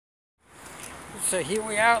So here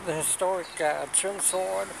we are at the historic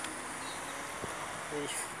Chermside.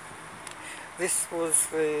 This was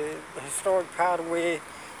the historic part of where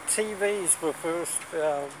TVs were first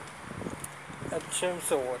at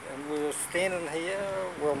Chermside, and we were standing here,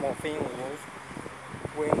 well my family was,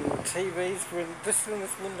 when TVs were just in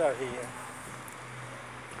this window here.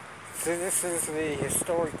 So this is the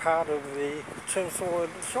historic part of the Chermside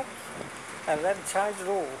shops, and that changed it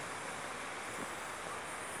all.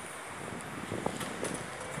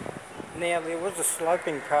 Now there was a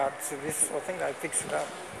sloping part to this, I think they fixed it up.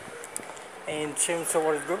 And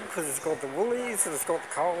Chermside is good because it's got the Woolies, it's got the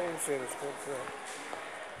Coles, it's got the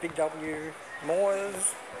Big W,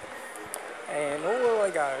 Moyers, and all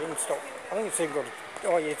they go in stock. I think it's even got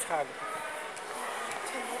oh yeah, it's hard.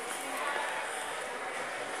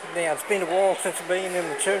 Now it's been a while since I've been in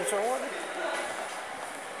the Chermside.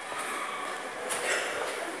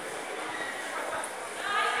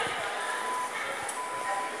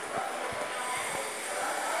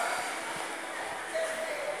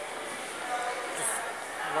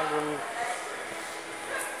 Wondering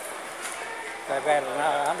they've added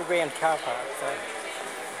an underground car park, so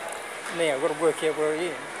now I've got to work out where I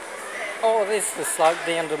am. Oh, there's the slope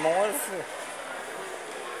down to Moyers.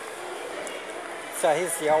 So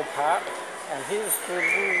here's the old part, and here's the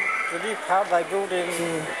new part they built in,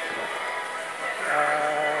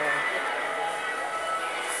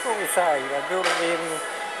 what do we say, they built it in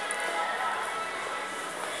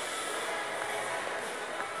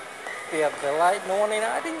about the late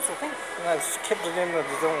 1980s, I think, and they've kept it in the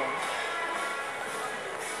design.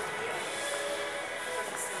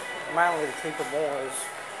 Mainly to keep it more as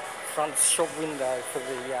front shop window for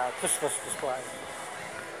the Christmas display.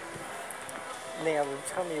 Now it'll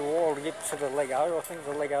take me a while to get to the Lego. I think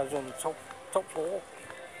the Lego's on the top floor.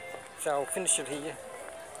 So I'll finish it here.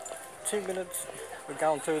 2 minutes, we're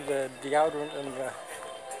going through the deodorant and the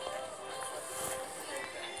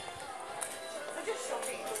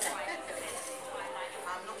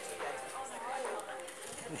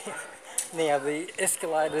now the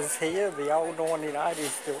escalators here, the old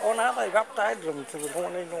 1980s still. Oh no, they've updated them to the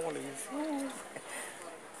 1990s. Ooh.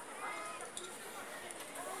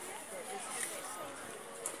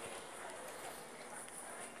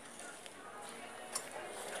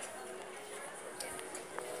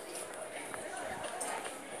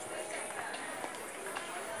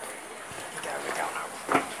 We're going up.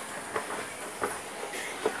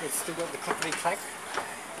 It's still got the company plaque.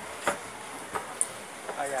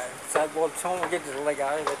 Okay, so by the time we get to the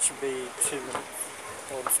Lego, that should be 2 minutes.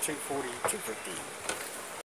 Well, it's 2:40, 2:50.